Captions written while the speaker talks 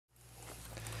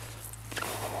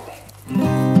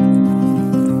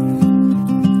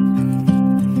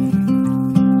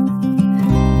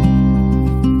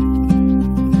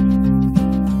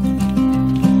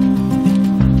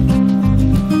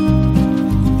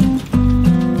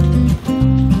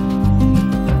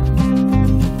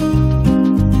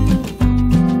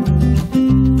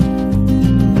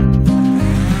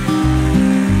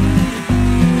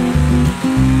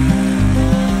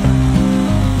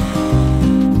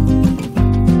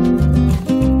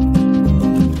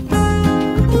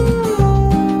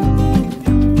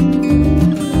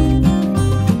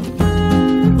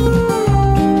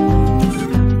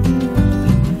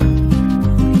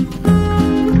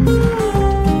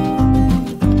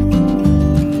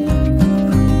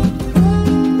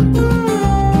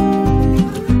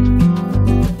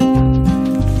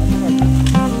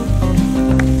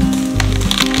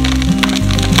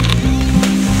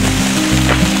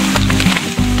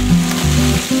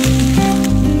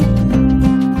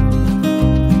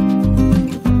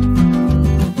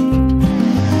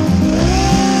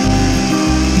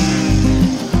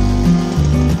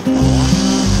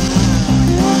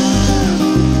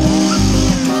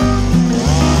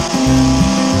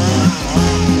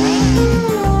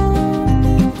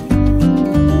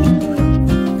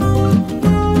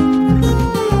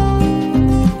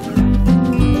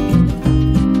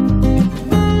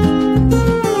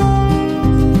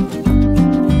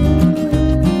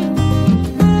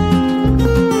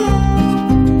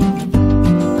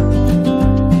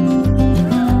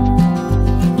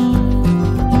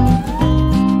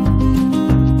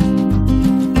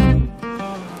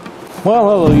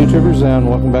Well, hello YouTubers, and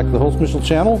welcome back to the Host Mitchell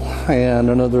channel and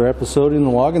another episode in the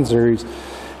login series.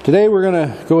 Today we're going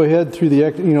to go ahead through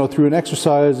the through an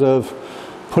exercise of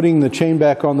putting the chain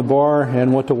back on the bar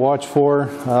and what to watch for.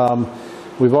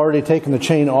 We've already taken the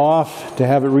chain off to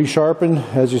have it resharpened,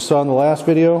 as you saw in the last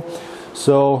video.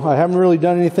 So I haven't really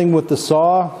done anything with the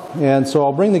saw, and so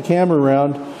I'll bring the camera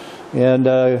around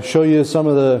and show you some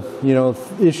of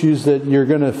the issues that you're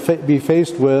going to be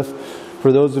faced with.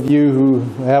 For those of you who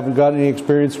haven't got any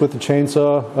experience with the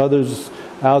chainsaw, others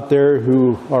out there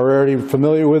who are already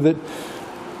familiar with it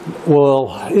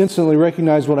will instantly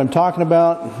recognize what I'm talking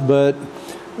about. But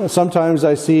sometimes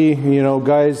I see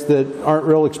guys that aren't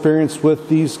real experienced with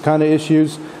these kind of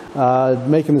issues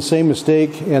making the same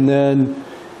mistake and then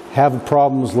have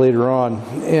problems later on,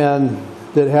 and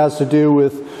that has to do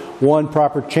with one,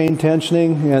 proper chain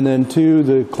tensioning, and then two,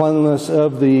 the cleanliness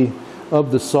of the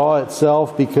saw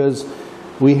itself, because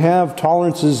we have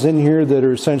tolerances in here that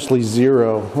are essentially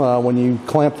zero. When you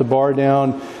clamp the bar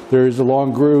down, there's a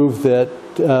long groove that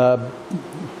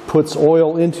puts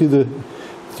oil into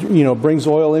the, brings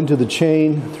oil into the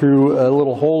chain through a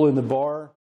little hole in the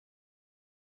bar.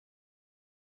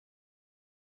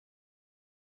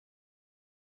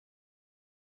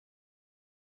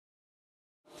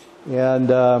 And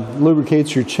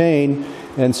lubricates your chain,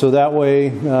 and so that way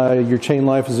your chain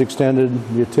life is extended,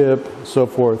 your tip, so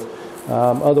forth.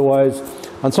 Otherwise,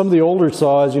 on some of the older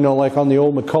saws, like on the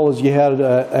old McCulloughs, you had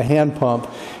a hand pump,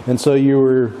 and so you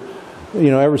were,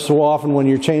 every so often when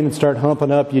your chain would start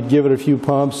humping up, you'd give it a few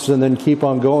pumps and then keep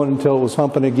on going until it was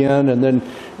humping again, and then,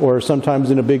 or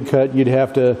sometimes in a big cut, you'd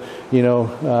have to,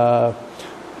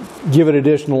 give it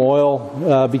additional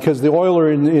oil, because the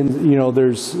oiler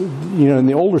there's in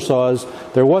the older saws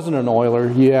there wasn't an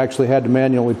oiler. You actually had to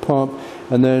manually pump,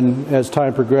 and then as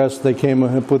time progressed they came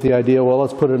up with the idea, well,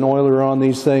 let's put an oiler on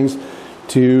these things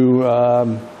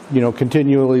to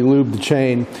continually lube the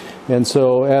chain. And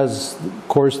so as of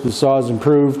course the saws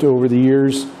improved over the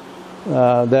years,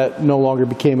 that no longer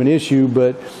became an issue.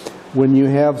 But when you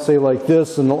have, say, like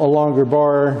this and a longer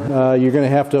bar, you're going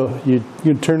to have to you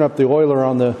turn up the oiler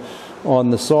on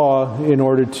the saw in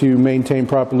order to maintain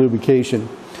proper lubrication,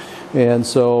 and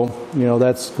so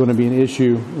that's going to be an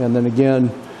issue. And then again,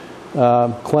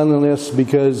 cleanliness,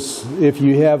 because if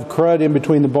you have crud in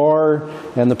between the bar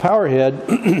and the power head,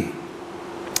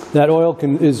 that oil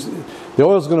is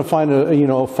going to find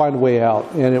a way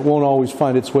out, and it won't always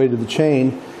find its way to the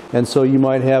chain. And so you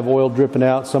might have oil dripping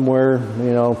out somewhere,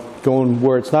 going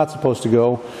where it's not supposed to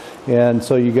go. And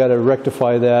so you got to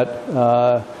rectify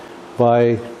that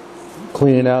by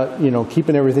cleaning out,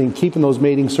 keeping those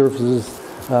mating surfaces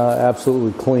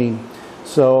absolutely clean.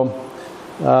 So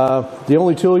the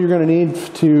only tool you're going to need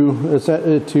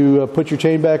to put your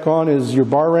chain back on is your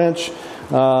bar wrench.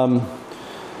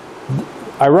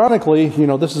 Ironically,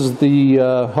 this is the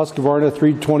Husqvarna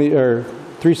 320 or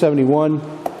 371.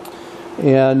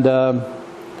 And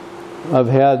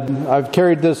I've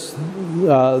carried this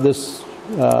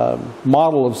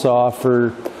model of saw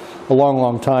for a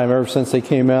long time, ever since they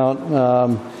came out.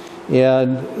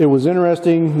 And it was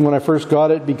interesting when I first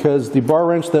got it, because the bar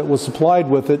wrench that was supplied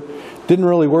with it didn't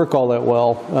really work all that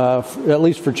well, at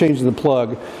least for changing the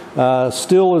plug.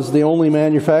 Still is the only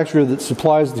manufacturer that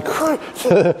supplies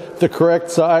the correct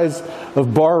size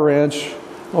of bar wrench,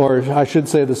 or I should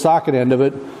say the socket end of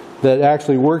it, that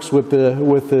actually works with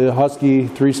the Husky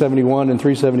 371 and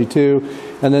 372,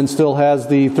 and then still has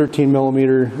the 13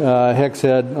 millimeter hex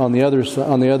head on the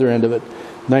other end of it.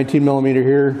 19 millimeter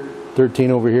here,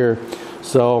 13 over here.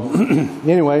 So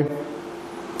anyway,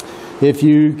 if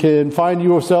you can find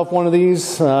yourself one of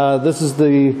these, this is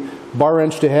the bar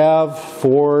wrench to have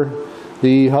for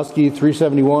the Husky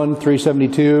 371,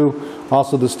 372,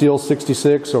 also the Steel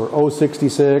 66 or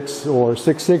 066 or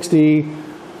 660.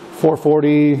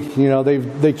 440,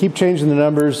 they keep changing the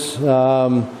numbers.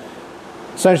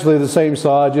 Essentially the same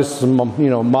saw, just some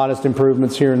modest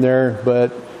improvements here and there,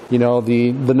 but the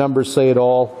numbers say it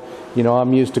all.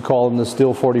 I'm used to calling the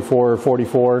Steel 44 or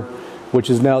 44, which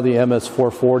is now the MS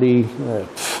 440.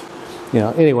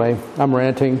 Anyway, I'm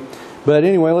ranting, but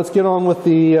anyway, let's get on with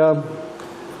the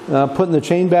putting the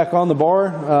chain back on the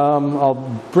bar. I'll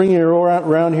bring you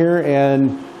around here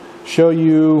and show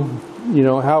you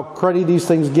how cruddy these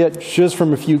things get just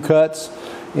from a few cuts,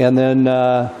 and then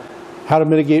how to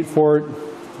mitigate for it,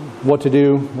 what to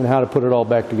do, and how to put it all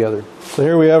back together. So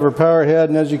here we have our power head,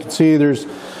 and as you can see, there's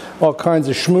all kinds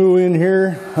of schmoo in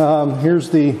here.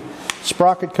 Here's the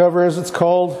sprocket cover, as it's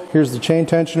called. Here's the chain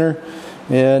tensioner,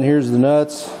 and here's the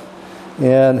nuts,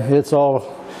 and it's all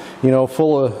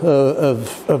full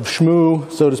of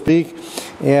schmoo, so to speak.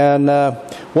 And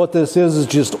What this is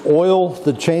just oil,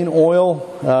 the chain oil.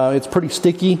 It's pretty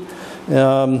sticky.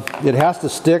 It has to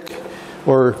stick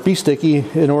or be sticky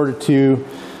in order to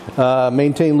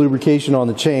maintain lubrication on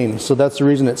the chain. So that's the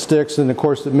reason it sticks, and of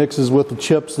course it mixes with the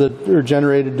chips that are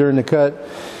generated during the cut,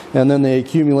 and then they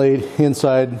accumulate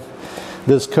inside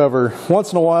this cover.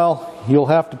 Once in a while you'll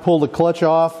have to pull the clutch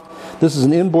off. This is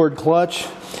an inboard clutch,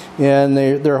 and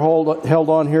they're held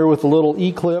on here with a little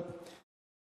E-clip.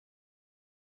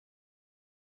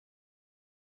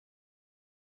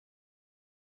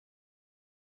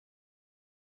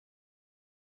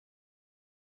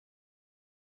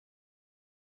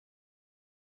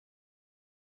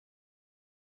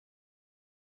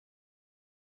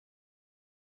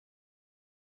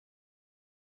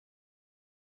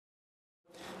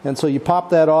 And so you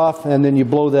pop that off, and then you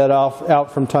blow that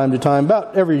out from time to time,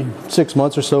 about every 6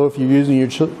 months or so if you're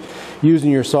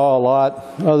using your saw a lot.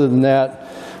 Other than that,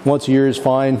 once a year is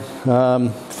fine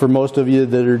for most of you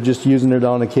that are just using it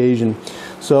on occasion.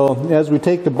 So as we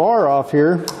take the bar off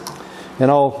here,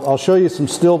 and I'll show you some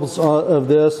stills of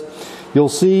this, you'll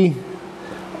see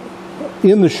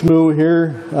in the shmoo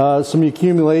here some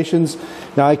accumulations.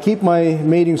 Now I keep my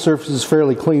mating surfaces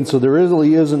fairly clean, so there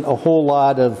really isn't a whole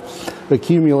lot of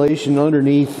accumulation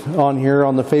underneath on here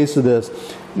on the face of this.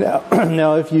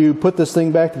 Now if you put this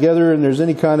thing back together and there's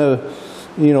any kind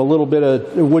of, you know, little bit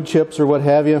of wood chips or what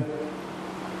have you,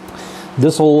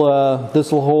 this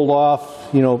will hold off,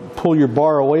 you know, pull your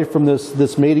bar away from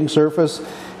this mating surface,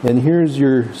 and here's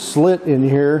your slit in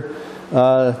here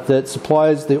that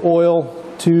supplies the oil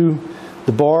to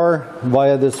the bar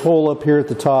via this hole up here at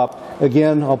the top.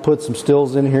 Again, I'll put some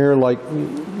stills in here like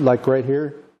right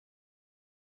here.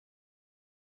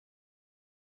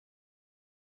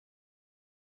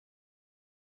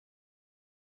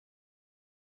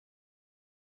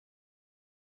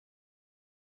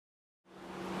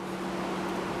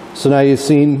 So now you've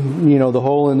seen, you know, the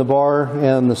hole in the bar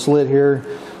and the slit here.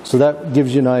 So that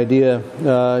gives you an idea,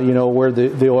 you know, where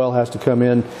the oil has to come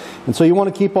in. And so you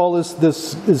want to keep all this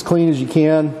as clean as you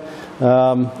can.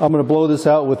 I'm going to blow this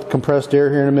out with compressed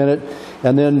air here in a minute,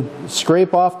 and then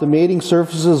scrape off the mating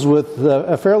surfaces with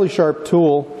a fairly sharp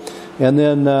tool. And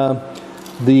then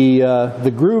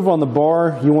the groove on the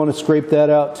bar, you want to scrape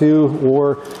that out too,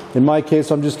 or in my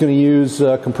case I'm just going to use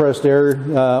compressed air.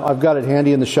 I've got it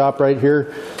handy in the shop right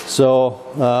here, so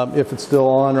if it's still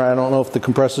on, or I don't know if the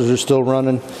compressors are still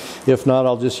running. If not,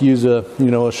 I'll just use a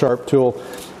sharp tool.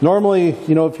 Normally,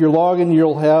 you know, if you're logging,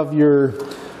 you'll have your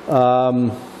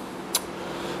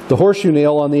the horseshoe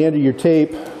nail on the end of your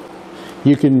tape.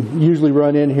 You can usually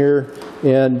run in here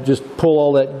and just pull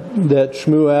all that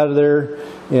shmoo out of there,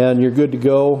 and you're good to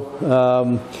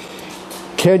go.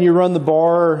 Can you run the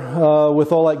bar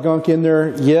with all that gunk in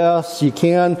there? Yes, you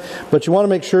can, but you want to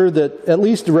make sure that at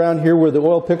least around here where the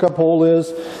oil pickup hole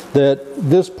is, that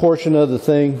this portion of the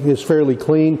thing is fairly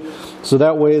clean, so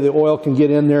that way the oil can get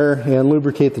in there and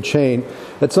lubricate the chain.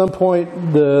 At some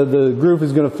point the groove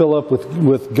is going to fill up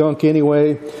with gunk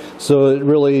anyway, so it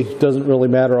really doesn't really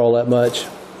matter all that much.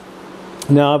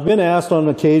 Now I've been asked on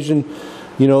occasion,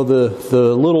 you know,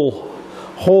 the little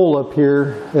hole up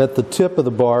here at the tip of the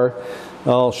bar,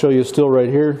 I'll show you still right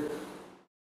here.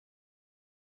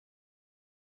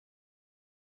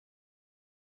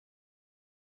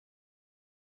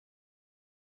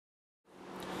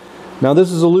 Now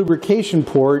this is a lubrication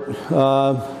port,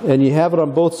 and you have it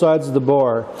on both sides of the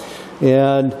bar.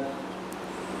 And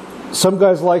some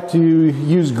guys like to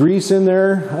use grease in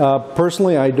there.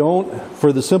 Personally, I don't,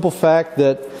 for the simple fact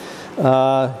that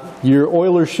your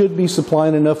oiler should be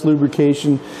supplying enough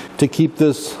lubrication to keep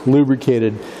this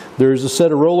lubricated. There's a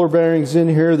set of roller bearings in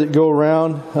here that go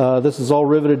around. This is all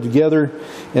riveted together,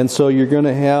 and so you're going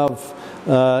to have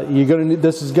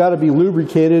this has got to be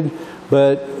lubricated.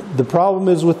 But the problem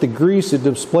is with the grease, it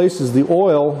displaces the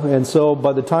oil, and so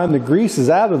by the time the grease is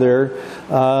out of there,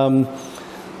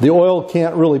 the oil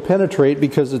can't really penetrate,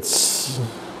 because it's,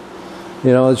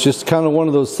 you know, it's just kind of one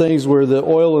of those things where the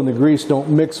oil and the grease don't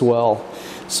mix well.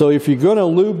 So if you're going to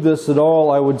lube this at all,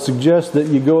 I would suggest that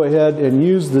you go ahead and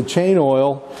use the chain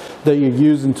oil that you're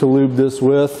using to lube this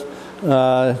with.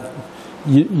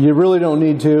 You really don't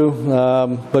need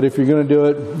to, but if you're going to do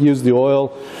it, use the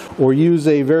oil, or use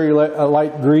a very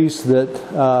light grease that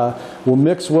will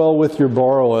mix well with your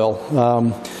bar oil.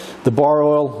 The bar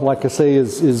oil, like I say,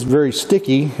 is very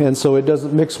sticky, and so it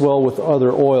doesn't mix well with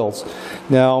other oils.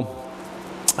 Now,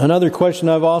 another question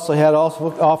I've also had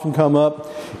often come up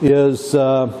is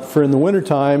for in the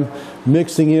wintertime,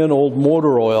 mixing in old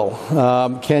motor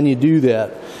oil. Can you do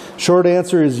that? Short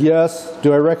answer is yes.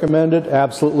 Do I recommend it?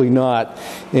 Absolutely not.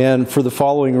 And for the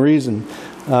following reason.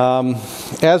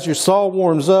 As your saw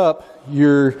warms up,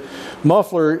 your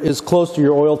muffler is close to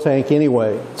your oil tank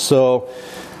anyway. So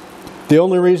the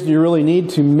only reason you really need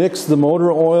to mix the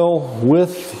motor oil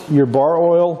with your bar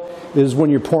oil is when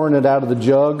you're pouring it out of the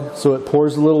jug, so it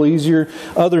pours a little easier.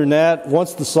 Other than that,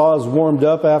 once the saw is warmed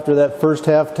up after that first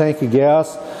half tank of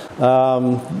gas,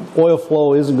 oil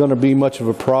flow isn't going to be much of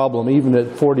a problem, even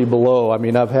at 40 below. I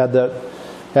mean, I've had that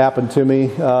happen to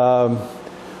me.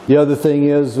 The other thing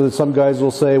is that some guys will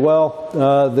say, well,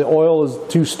 the oil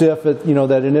is too stiff at, you know,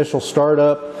 that initial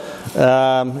startup,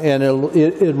 and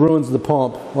it ruins the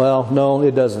pump. Well, no,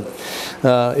 it doesn't.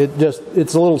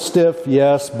 It's a little stiff,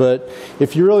 yes, but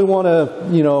if you really want to,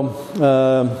 you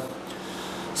know,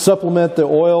 supplement the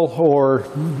oil or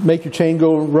make your chain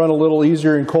go run a little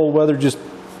easier in cold weather, just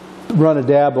run a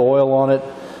dab of oil on it,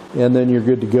 and then you're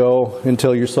good to go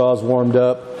until your saw is warmed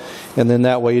up, and then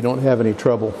that way you don't have any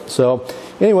trouble. So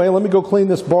anyway, let me go clean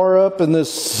this bar up and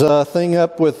this thing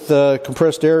up with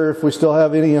compressed air if we still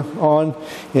have any on,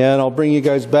 and I'll bring you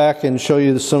guys back and show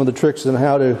you some of the tricks on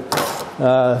how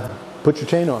to put your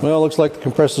chain on. Well, it looks like the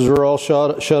compressors are all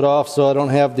shut off, so I don't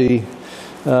have the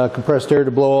compressed air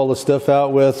to blow all the stuff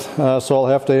out with, so I'll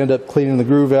have to end up cleaning the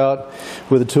groove out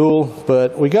with a tool.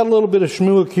 But we got a little bit of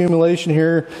shmoo accumulation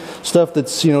here, stuff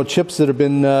that's, you know, chips that have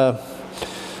been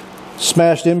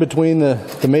smashed in between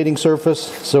the mating surface,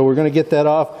 so we're going to get that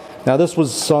off. Now this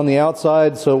was on the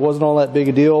outside, so it wasn't all that big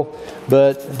a deal,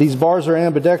 but these bars are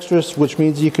ambidextrous, which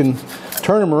means you can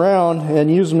turn them around and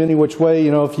use them any which way.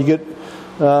 You know, if you get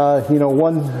you know,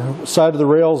 one side of the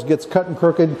rails gets cut and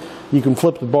crooked, you can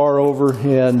flip the bar over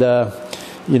and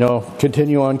you know,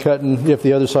 continue on cutting. If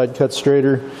the other side cuts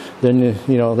straighter, then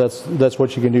you know, that's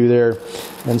what you can do there.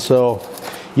 And so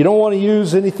you don't want to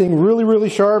use anything really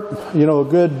sharp. You know, a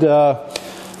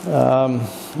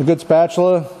good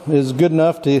spatula is good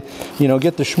enough to, you know,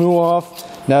 get the shmoo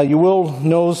off. Now you will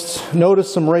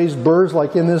notice some raised burrs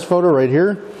like in this photo right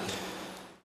here.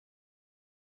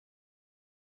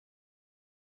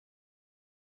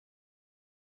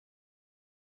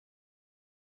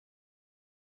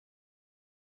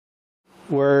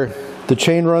 Where the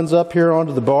chain runs up here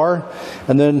onto the bar,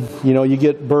 and then, you know, you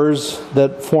get burrs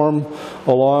that form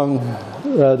along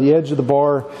the edge of the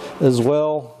bar as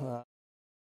well.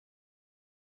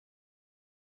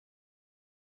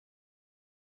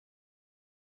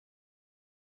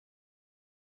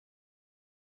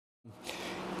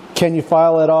 Can you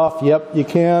file that off? Yep, you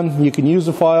can. You can use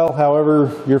a file,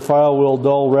 however, your file will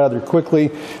dull rather quickly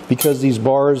because these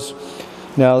bars.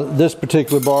 Now, this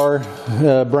particular bar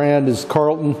brand is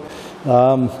Carlton.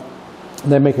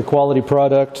 They make a quality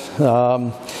product,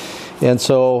 and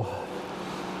so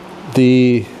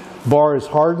the bar is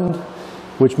hardened,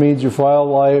 which means your file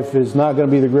life is not going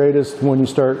to be the greatest when you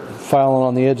start filing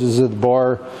on the edges of the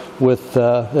bar with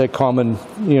a common,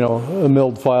 you know, a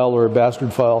milled file or a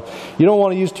bastard file. You don't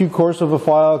want to use too coarse of a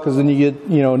file because then you get,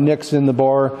 you know, nicks in the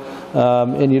bar,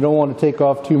 and you don't want to take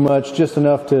off too much, just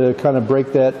enough to kind of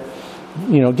break that,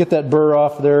 you know, get that burr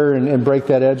off there and break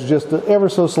that edge just ever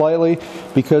so slightly,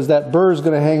 because that burr is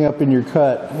going to hang up in your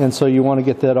cut, and so you want to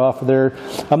get that off of there.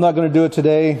 I'm not going to do it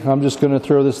today. I'm just going to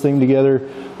throw this thing together.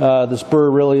 This burr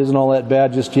really isn't all that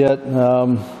bad just yet.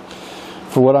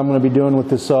 For what I'm going to be doing with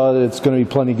this saw, it's going to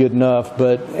be plenty good enough.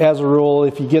 But as a rule,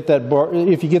 if you get that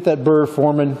burr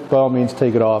forming, by all means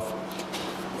take it off.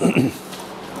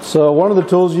 So one of the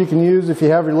tools you can use if you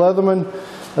have your Leatherman,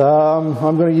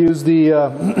 I'm going to use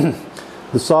the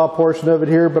saw portion of it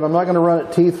here, but I'm not going to run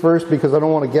it teeth first because I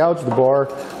don't want to gouge the bar.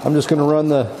 I'm just going to run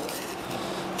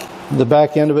the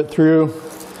back end of it through,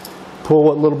 pull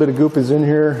what little bit of goop is in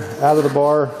here out of the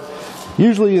bar.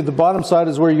 Usually the bottom side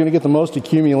is where you're going to get the most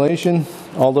accumulation,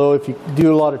 although if you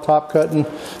do a lot of top cutting,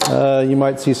 you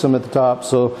might see some at the top.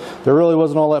 So there really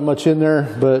wasn't all that much in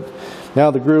there, but now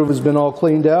the groove has been all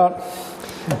cleaned out.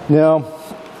 Now,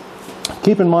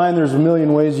 keep in mind there's a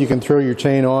million ways you can throw your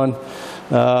chain on.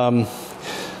 The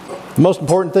most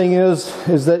important thing is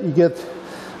that you get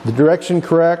the direction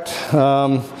correct.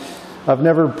 I've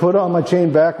never put on my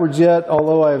chain backwards yet,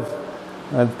 although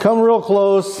I've come real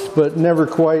close, but never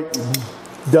quite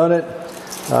done it.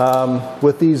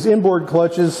 With these inboard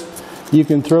clutches, you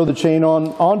can throw the chain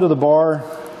onto the bar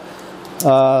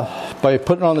by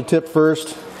putting it on the tip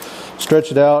first,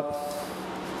 stretch it out,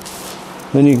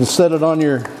 then you can set it on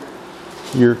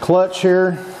your clutch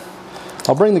here.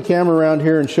 I'll bring the camera around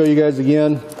here and show you guys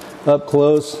again up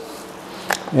close,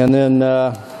 and then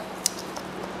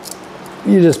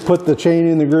you just put the chain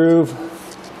in the groove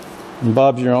and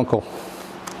Bob's your uncle.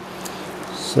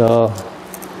 So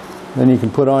then you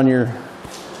can put on your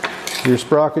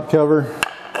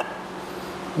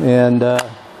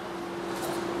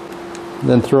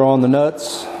Then throw on the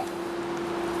nuts.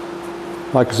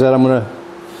 Like I said, I'm going to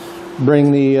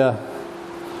bring the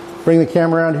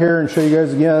camera around here and show you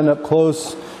guys again up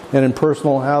close and in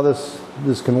personal how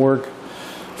this can work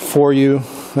for you.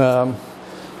 So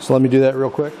let me do that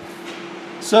real quick.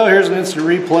 So here's an instant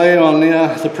replay on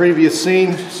the previous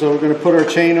scene. So we're going to put our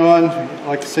chain on.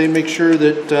 Like I say, make sure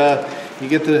that you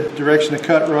get the direction of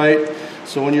cut right.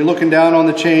 So when you're looking down on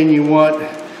the chain, you want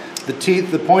the teeth,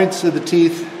 the points of the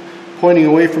teeth pointing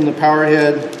away from the power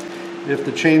head.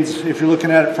 If you're looking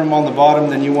at it from on the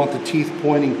bottom, then you want the teeth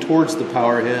pointing towards the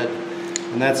power head.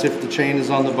 And that's if the chain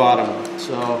is on the bottom.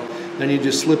 So then you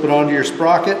just slip it onto your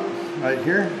sprocket right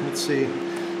here. Let's see,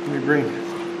 let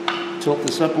me tilt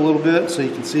this up a little bit so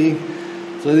you can see.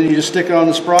 So then you just stick it on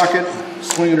the sprocket,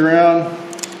 swing it around,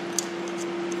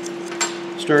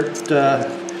 start,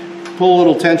 pull a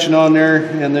little tension on there,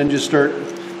 and then just start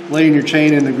laying your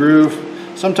chain in the groove.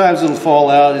 Sometimes it'll fall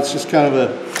out. It's just kind of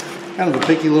a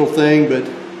picky little thing, but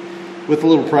with a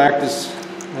little practice,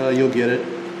 you'll get it.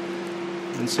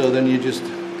 And so then you just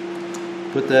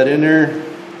put that in there.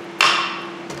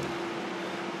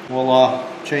 Voila,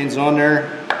 chain's on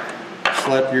there.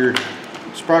 Slap your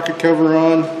sprocket cover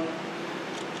on.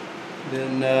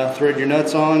 Then thread your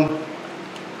nuts on.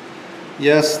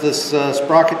 Yes, this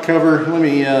sprocket cover, let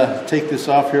me take this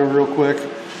off here real quick.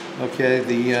 Okay,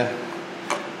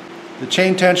 the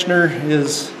chain tensioner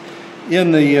is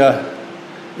in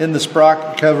the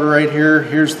sprocket cover right here.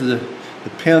 Here's the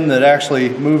pin that actually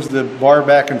moves the bar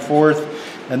back and forth,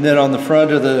 and then on the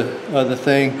front of the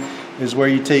thing is where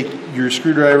you take your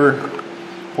screwdriver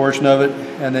portion of it,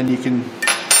 and then you can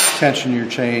tension your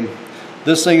chain.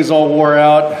 This thing is all wore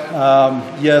out.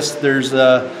 Yes, there's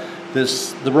the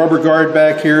rubber guard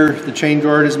back here. The chain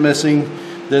guard is missing.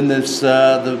 Then this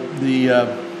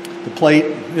the plate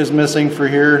is missing for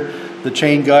here. The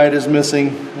chain guide is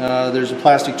missing. There's a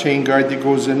plastic chain guide that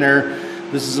goes in there.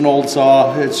 This is an old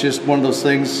saw. It's just one of those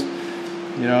things,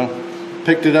 you know,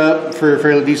 picked it up for a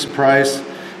fairly decent price,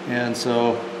 and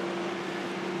so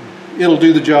it'll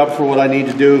do the job for what I need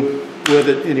to do with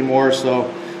it anymore,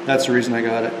 so that's the reason I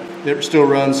got it. It still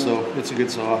runs, so it's a good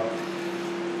saw.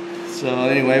 So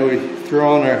anyway, we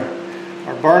throw on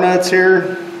our bar nuts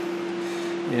here,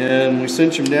 and we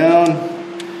cinch them down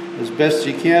as best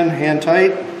you can, hand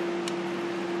tight.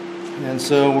 And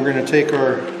so we're going to take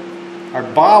our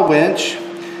bow winch,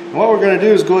 and what we're going to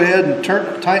do is go ahead and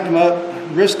tighten them up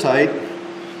wrist tight,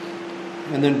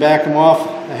 and then back them off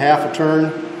a half a turn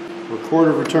or a quarter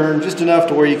of a turn, just enough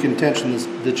to where you can tension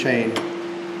the chain.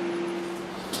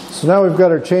 So now we've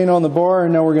got our chain on the bar,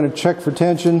 and now we're going to check for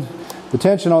tension. The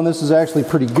tension on this is actually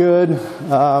pretty good,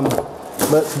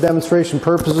 but for demonstration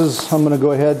purposes, I'm going to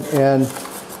go ahead and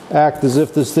act as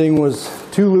if this thing was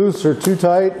too loose or too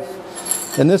tight.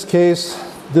 In this case,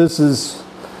 this is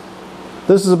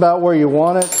about where you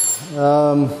want it.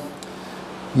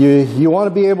 You want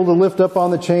to be able to lift up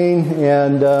on the chain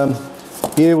and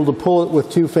be able to pull it with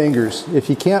 2 fingers. If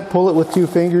you can't pull it with 2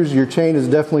 fingers, your chain is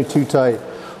definitely too tight.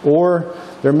 Or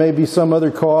there may be some other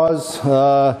cause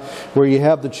where you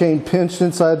have the chain pinched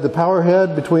inside the power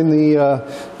head between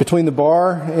the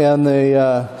bar and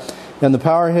the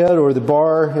power head, or the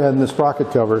bar and the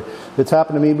sprocket cover. It's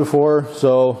happened to me before,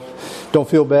 so don't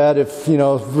feel bad if, you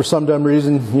know, for some dumb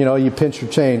reason, you know, you pinch your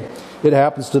chain. It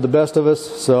happens to the best of us,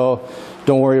 so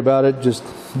don't worry about it. Just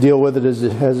deal with it as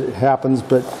it happens.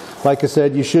 But like I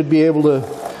said, you should be able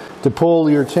to pull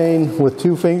your chain with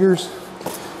 2 fingers.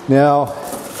 Now,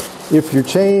 if your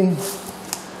chain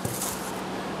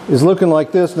is looking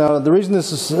like this, now the reason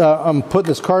this is, I'm putting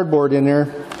this cardboard in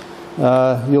there,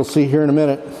 you'll see here in a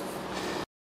minute.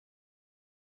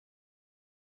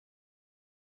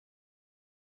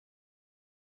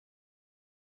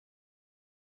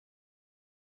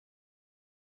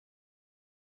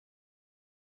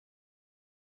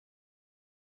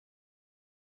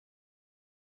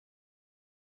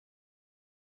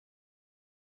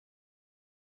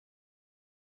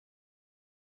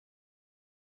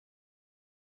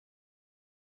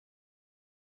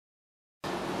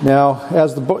 Now,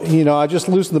 as I just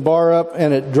loosened the bar up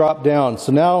and it dropped down.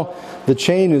 So now the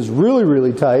chain is really,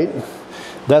 really tight.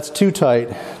 That's too tight.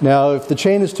 Now, if the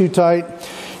chain is too tight,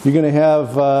 you're going to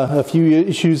have a few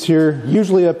issues here.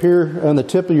 Usually up here on the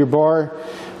tip of your bar,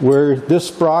 where this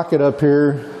sprocket up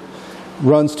here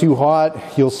runs too hot,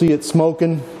 you'll see it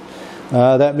smoking.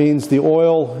 That means the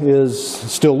oil is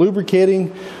still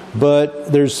lubricating,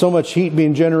 but there's so much heat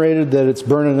being generated that it's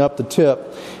burning up the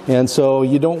tip. And so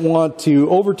you don't want to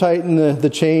over tighten the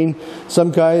chain.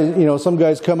 Some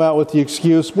guys come out with the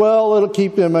excuse, well, it'll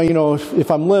keep them,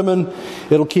 if I'm limbing,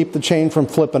 it'll keep the chain from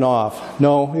flipping off.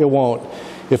 No, it won't.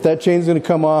 If that chain's going to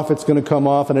come off, it's going to come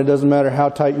off, and it doesn't matter how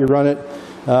tight you run it.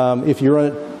 If you run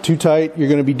it too tight, you're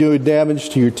going to be doing damage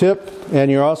to your tip, and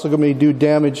you're also going to do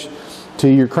damage to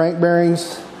your crank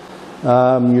bearings,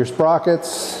 your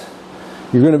sprockets.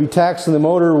 You're going to be taxing the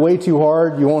motor way too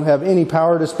hard. You won't have any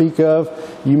power to speak of.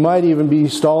 You might even be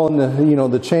stalling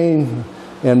the chain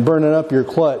and burning up your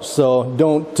clutch. So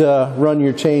don't run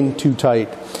your chain too tight.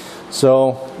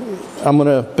 So I'm going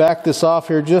to back this off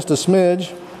here just a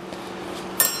smidge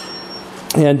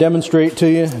and demonstrate to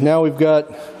you. Now we've got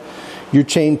your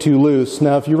chain too loose.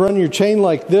 Now if you run your chain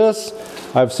like this,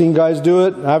 I've seen guys do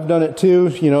it. I've done it too,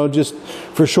 just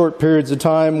for short periods of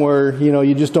time where,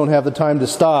 you just don't have the time to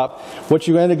stop. What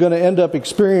you're going to end up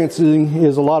experiencing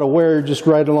is a lot of wear just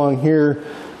right along here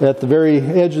at the very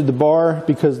edge of the bar,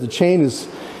 because the chain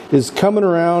is coming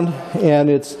around and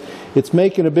it's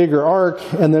making a bigger arc,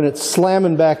 and then it's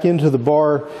slamming back into the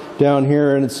bar down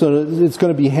here, and it's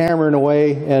going to be hammering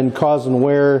away and causing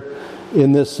wear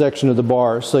in this section of the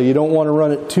bar. So you don't want to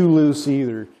run it too loose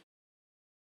either.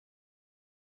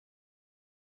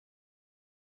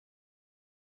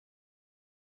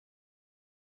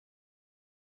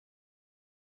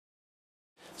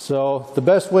 So the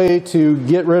best way to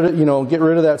get rid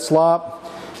of that slop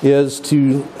is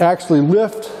to actually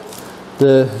lift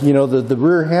the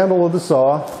rear handle of the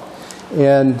saw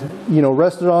and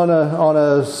rest it on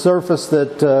a surface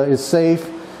that is safe,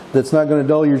 that's not going to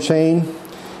dull your chain.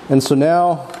 And so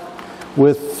now,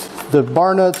 with the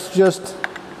bar nuts just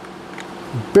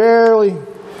barely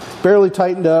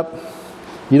tightened up,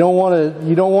 you don't want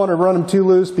to run them too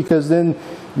loose, because then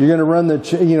you're going to run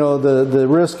the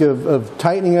risk of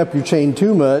tightening up your chain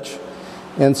too much.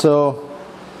 And so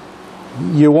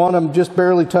you want them just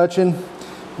barely touching,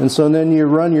 and so then you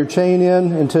run your chain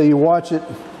in until you watch it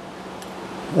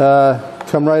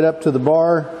come right up to the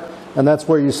bar, and that's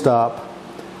where you stop.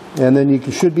 And then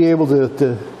you should be able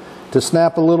to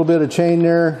snap a little bit of chain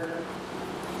there.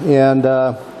 And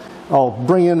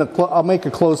I'll make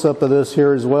a close-up of this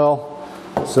here as well.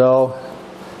 So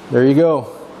there you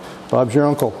go. Bob's your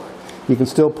uncle. You can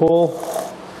still pull,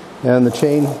 and the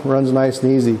chain runs nice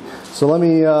and easy. So let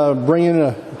me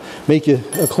make you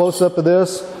a close-up of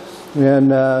this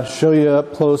and show you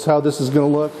up close how this is going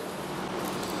to look.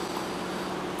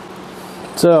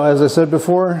 So as I said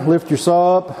before, lift your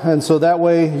saw up, and so that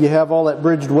way you have all that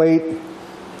bridged weight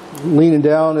leaning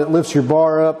down. It lifts your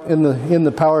bar up in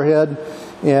the power head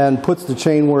and puts the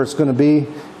chain where it's going to be.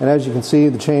 And as you can see,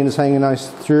 the chain is hanging nice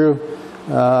through.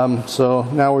 So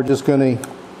now we're just going to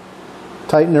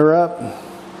tighten her up.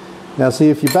 Now see,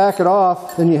 if you back it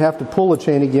off, then you have to pull the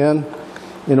chain again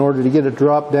in order to get it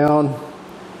dropped down,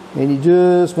 and you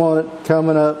just want it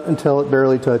coming up until it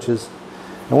barely touches.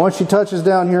 And once she touches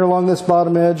down here along this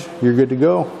bottom edge, you're good to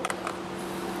go.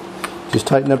 Just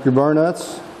tighten up your bar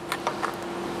nuts,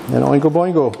 and oingo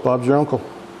boingo, Bob's your uncle.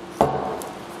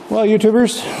 Well,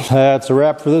 YouTubers, that's a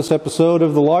wrap for this episode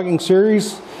of the logging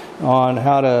series on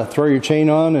how to throw your chain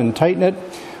on and tighten it.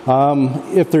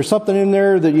 If there's something in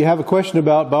there that you have a question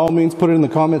about, by all means put it in the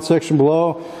comment section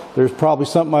below. There's probably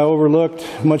something I overlooked,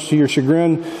 much to your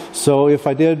chagrin. So if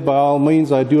I did, by all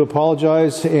means, I do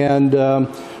apologize. And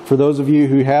for those of you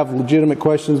who have legitimate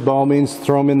questions, by all means,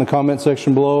 throw them in the comment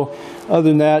section below. Other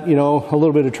than that, a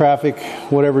little bit of traffic,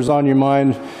 whatever's on your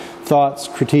mind, thoughts,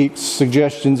 critiques,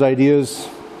 suggestions, ideas,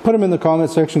 put them in the comment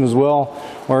section as well.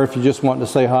 Or if you just want to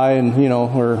say hi and,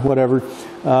 or whatever.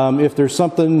 If there's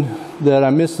something that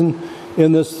I'm missing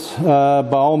in this, by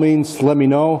all means, let me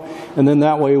know. And then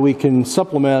that way we can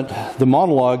supplement the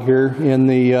monologue here in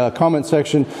the comment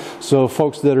section, so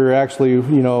folks that are actually,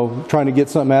 trying to get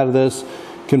something out of this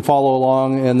can follow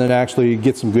along and then actually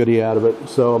get some goodie out of it.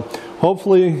 So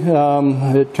hopefully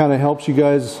it kind of helps you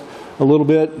guys a little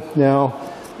bit. Now,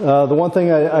 the one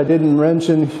thing I didn't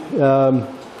mention,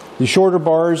 the shorter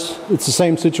bars, it's the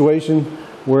same situation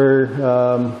where,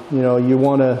 you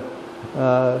want to,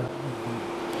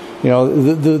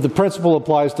 the principle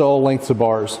applies to all lengths of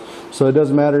bars. So it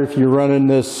doesn't matter if you're running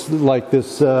this, like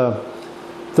this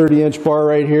 30-inch bar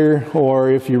right here, or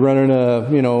if you're running a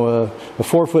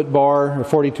 4-foot bar, a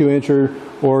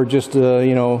 42-incher, or just a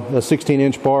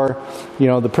 16-inch bar.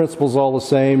 The principle's all the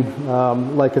same.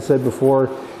 Like I said before,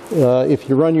 if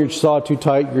you run your saw too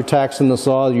tight, you're taxing the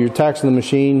saw, you're taxing the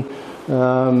machine,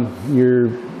 you're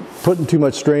putting too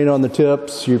much strain on the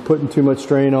tips, you're putting too much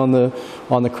strain on the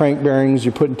crank bearings,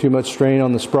 you're putting too much strain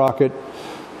on the sprocket,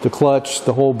 the clutch,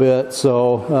 the whole bit.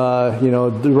 So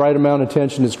the right amount of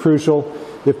tension is crucial.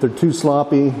 If they're too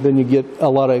sloppy, then you get a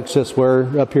lot of excess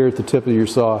wear up here at the tip of your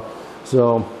saw.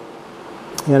 So,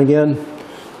 and again,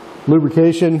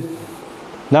 lubrication,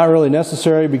 Not really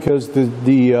necessary, because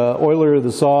the oiler of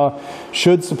the saw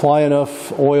should supply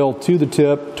enough oil to the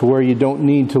tip to where you don't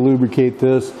need to lubricate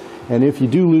this. And if you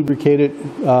do lubricate it,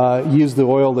 use the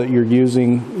oil that you're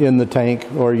using in the tank,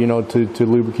 or to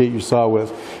lubricate your saw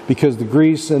with, because the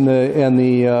grease and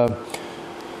the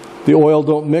oil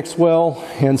don't mix well,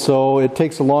 and so it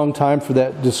takes a long time for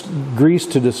that grease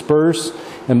to disperse.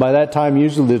 And by that time,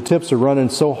 usually the tips are running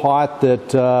so hot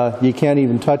that you can't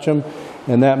even touch them.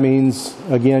 And that means,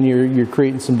 again, you're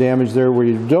creating some damage there where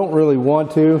you don't really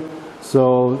want to.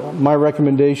 So my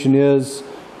recommendation is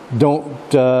don't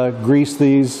grease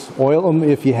these, oil them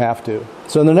if you have to.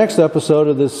 So in the next episode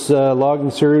of this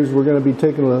logging series, we're going to be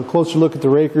taking a closer look at the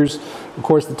rakers. Of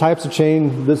course, the types of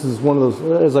chain, this is one of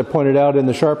those, as I pointed out in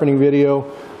the sharpening video,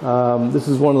 this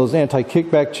is one of those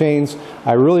anti-kickback chains.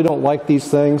 I really don't like these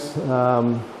things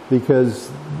because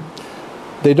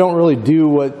they don't really do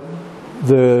what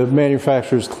the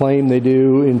manufacturers claim they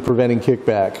do in preventing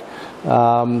kickback.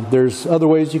 There's other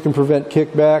ways you can prevent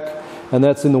kickback, and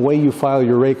that's in the way you file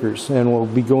your rakers, and we'll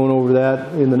be going over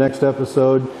that in the next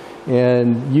episode,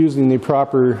 and using the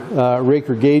proper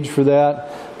raker gauge for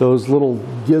that. Those little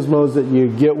gizmos that you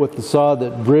get with the saw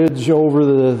that bridge over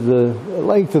the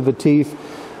length of the teeth,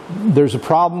 there's a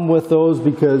problem with those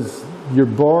because your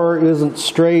bar isn't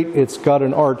straight, it's got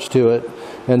an arch to it.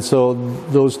 And so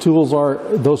those tools are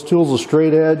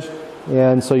straight edge,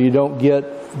 and so you don't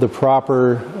get the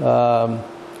proper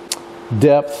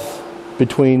depth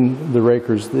between the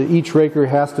rakers. Each raker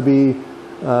has to be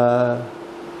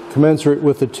commensurate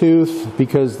with the tooth,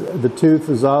 because the tooth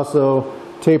is also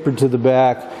tapered to the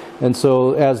back, and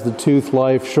so as the tooth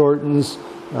life shortens,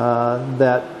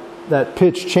 that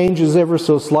pitch changes ever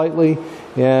so slightly.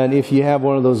 And if you have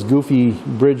one of those goofy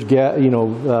bridge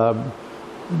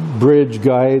bridge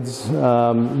guides,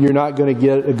 you're not going to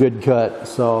get a good cut.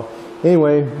 So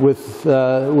anyway, with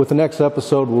the next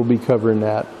episode, we'll be covering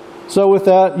that. So with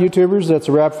that, YouTubers, that's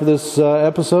a wrap for this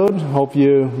episode. Hope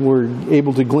you were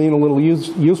able to glean a little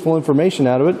useful information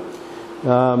out of it.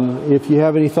 If you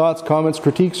have any thoughts, comments,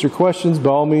 critiques, or questions, by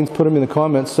all means put them in the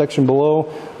comments section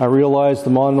below. I realize the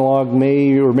monologue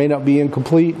may or may not be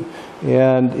incomplete,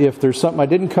 and if there's something I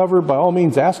didn't cover, by all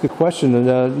means ask a question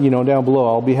down below.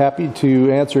 I'll be happy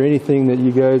to answer anything that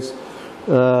you guys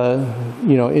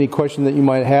any question that you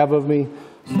might have of me.